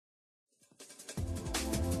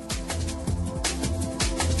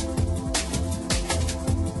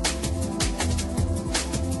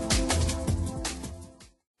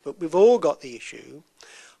we've all got the issue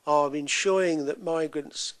of ensuring that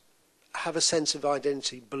migrants have a sense of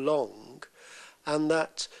identity, belong, and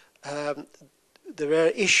that there are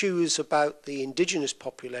issues about the indigenous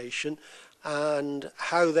population and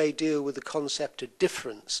how they deal with the concept of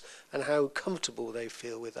difference and how comfortable they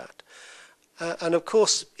feel with that. And of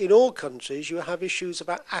course, in all countries, you have issues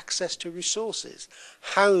about access to resources.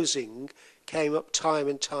 Housing came up time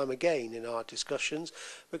and time again in our discussions,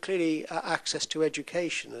 but clearly access to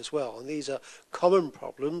education as well. And these are common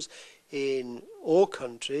problems in all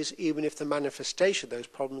countries, even if the manifestation of those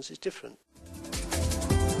problems is different.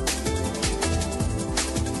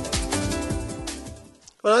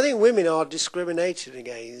 Well, I think women are discriminated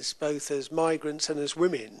against, both as migrants and as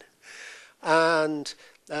women. And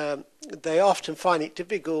they often find it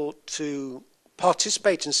difficult to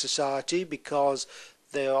participate in society because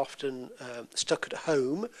they're often stuck at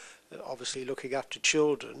home, obviously looking after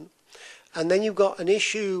children. And then you've got an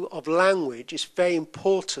issue of language. It's very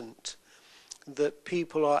important that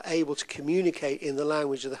people are able to communicate in the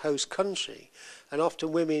language of the host country. And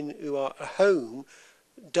often women who are at home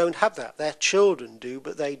don't have that. Their children do,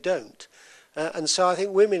 but they don't. And so I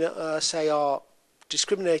think women, are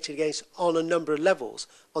discriminated against on a number of levels.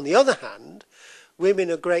 On the other hand, women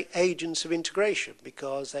are great agents of integration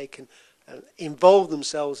because they can involve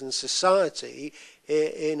themselves in society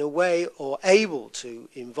in a way, or able to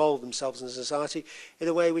involve themselves in society in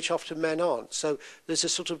a way which often men aren't. So there's a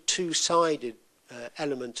sort of two-sided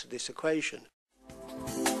element to this equation.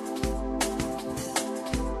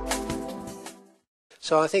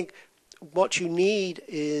 So I think what you need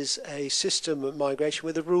is a system of migration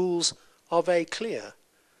where the rules are very clear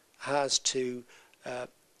as to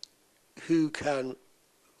who can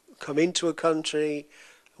come into a country,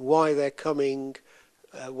 why they're coming,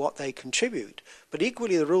 what they contribute. But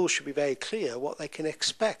equally the rules should be very clear what they can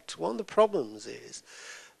expect. One of the problems is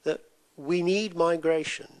that we need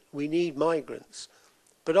migration, we need migrants,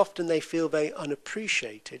 but often they feel very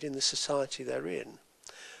unappreciated in the society they're in.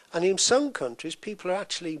 And in some countries, people are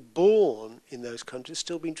actually born in those countries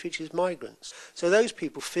still being treated as migrants. So those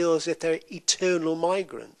people feel as if they're eternal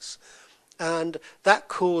migrants. And that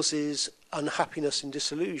causes unhappiness and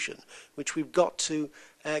disillusion, which we've got to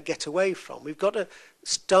get away from. We've got to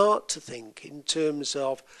start to think in terms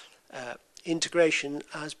of integration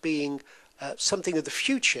as being something of the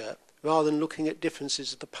future rather than looking at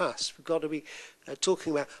differences of the past. We've got to be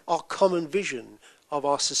talking about our common vision of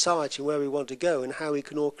our society and where we want to go and how we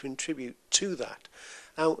can all contribute to that,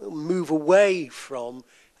 and move away from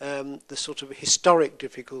the sort of historic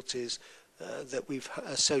difficulties that we've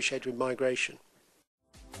associated with migration.